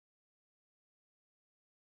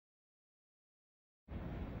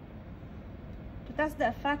test the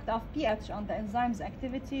effect of pH on the enzyme's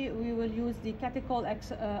activity, we will use the Catechol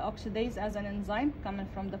oxidase as an enzyme coming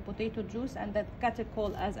from the potato juice, and the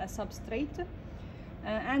Catechol as a substrate.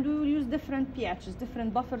 And we will use different pHs,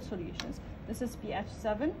 different buffer solutions. This is pH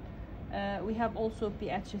 7. We have also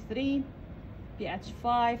pH 3, pH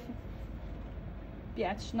 5,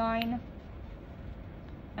 pH 9,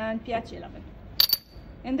 and pH 11.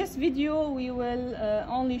 In this video, we will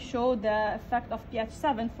only show the effect of pH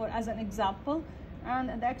 7 as an example,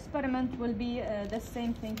 and the experiment will be the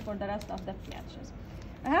same thing for the rest of the pHs.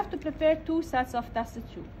 I have to prepare two sets of test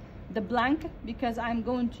tube. The blank, because I'm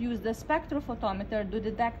going to use the spectrophotometer to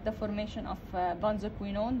detect the formation of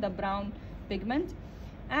benzoquinone, the brown pigment,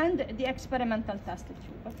 and the experimental test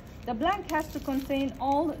tube. The blank has to contain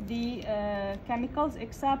all the chemicals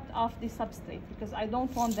except of the substrate, because I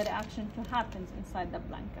don't want the reaction to happen inside the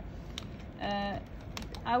blank.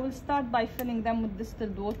 I will start by filling them with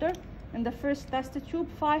distilled water. In the first test tube,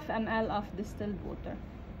 5 ml of distilled water,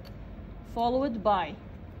 followed by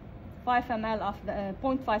 5 ml of the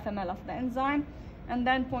 0.5 ml of the enzyme, and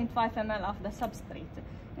then 0.5 ml of the substrate.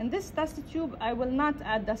 In this test tube, I will not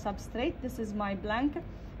add the substrate. This is my blank.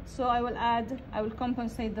 So I will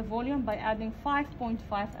compensate the volume by adding 5.5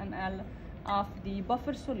 ml of the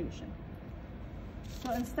buffer solution.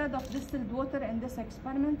 So instead of distilled water in this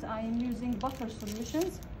experiment, I am using buffer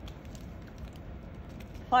solutions,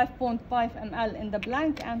 5.5 ml in the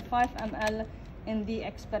blank and 5 ml in the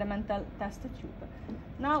experimental test tube.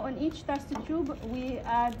 Now in each test tube, we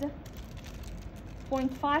add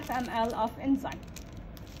 0.5 ml of enzyme.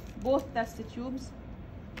 Both test tubes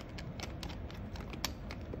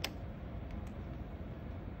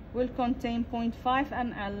will contain 0.5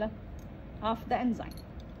 ml of the enzyme.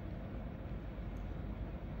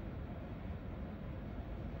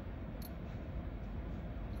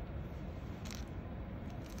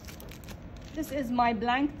 This is my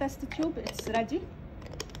blank test tube, it's ready.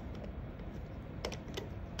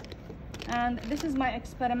 And this is my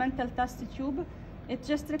experimental test tube. It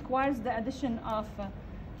just requires the addition of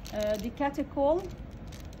the Catechol,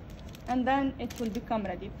 and then it will become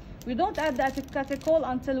ready. We don't add the Catechol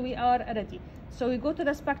until we are ready. So we go to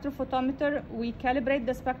the spectrophotometer, we calibrate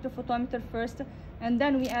the spectrophotometer first, and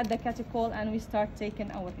then we add the Catechol and we start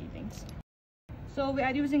taking our readings. So we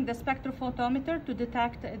are using the spectrophotometer to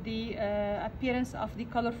detect the appearance of the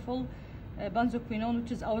colorful benzoquinone,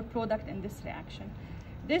 which is our product in this reaction.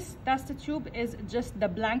 This test tube is just the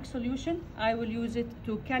blank solution. I will use it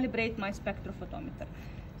to calibrate my spectrophotometer.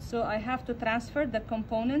 So I have to transfer the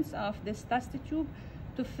components of this test tube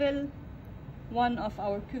to fill one of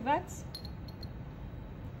our cuvettes,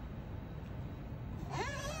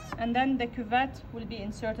 and then the cuvette will be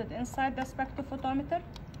inserted inside the spectrophotometer,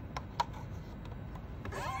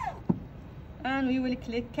 and we will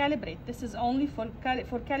click calibrate. This is only for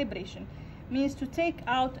calibration, means to take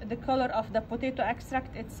out the color of the potato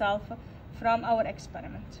extract itself from our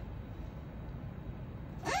experiment.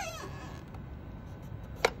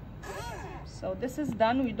 So this is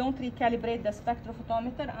done. We don't recalibrate the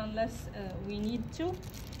spectrophotometer unless we need to.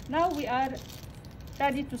 Now we are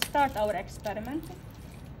ready to start our experiment.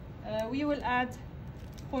 We will add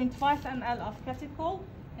 0.5 ml of Catechol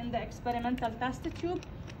in the experimental test tube,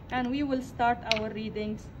 and we will start our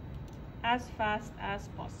readings as fast as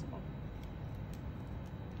possible.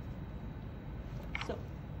 So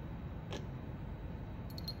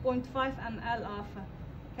 0.5 ml of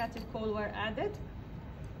Catechol were added.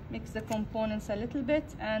 Mix the components a little bit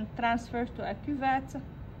and transfer to a cuvette,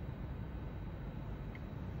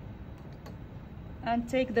 and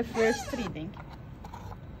take the first reading.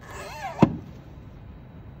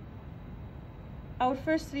 Our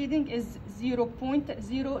first reading is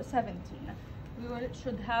 0.017. We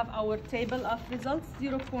should have our table of results.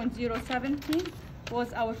 0.017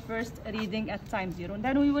 was our first reading at time 0.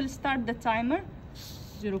 Then we will start the timer.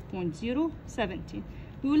 0.017.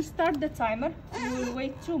 We will start the timer. We will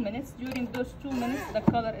wait 2 minutes. During those 2 minutes, the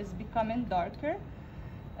color is becoming darker.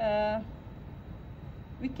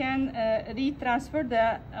 We can retransfer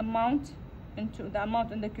the amount in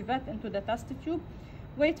the cuvette into the test tube.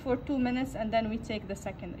 Wait for 2 minutes, and then we take the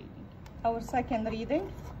second reading. Our second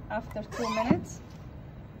reading after 2 minutes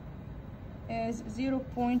is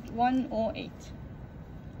 0.108.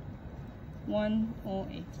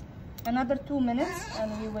 108. Another 2 minutes,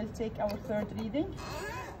 and we will take our third reading.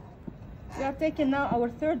 We are taking now our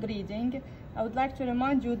third reading. I would like to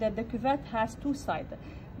remind you that the cuvette has two sides.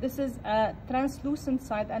 This is a translucent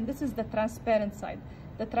side, and this is the transparent side.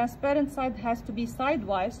 The transparent side has to be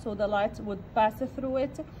sidewise, so the light would pass through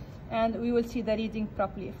it, and we will see the reading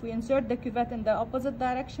properly. If we insert the cuvette in the opposite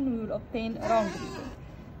direction, we will obtain wrong reading.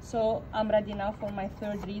 So I'm ready now for my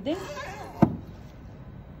third reading.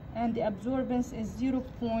 And the absorbance is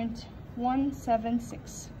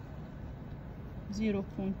 0.176.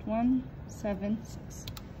 0.176.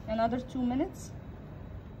 Another 2 minutes.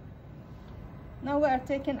 Now we are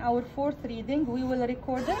taking our fourth reading. We will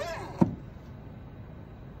record it.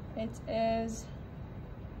 It is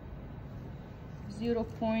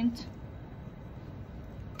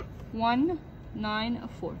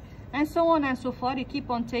 0.194, and so on and so far. You keep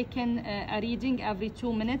on taking a reading every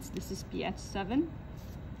 2 minutes. This is pH 7,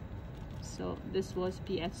 so this was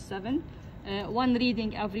pH 7. One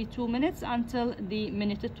reading every 2 minutes until the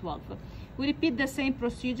minute 12. We repeat the same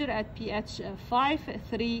procedure at pH 5,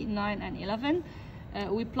 3, 9, and 11.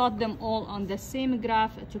 We plot them all on the same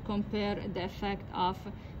graph to compare the effect of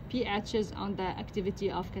pHs on the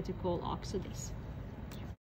activity of catechol oxidase.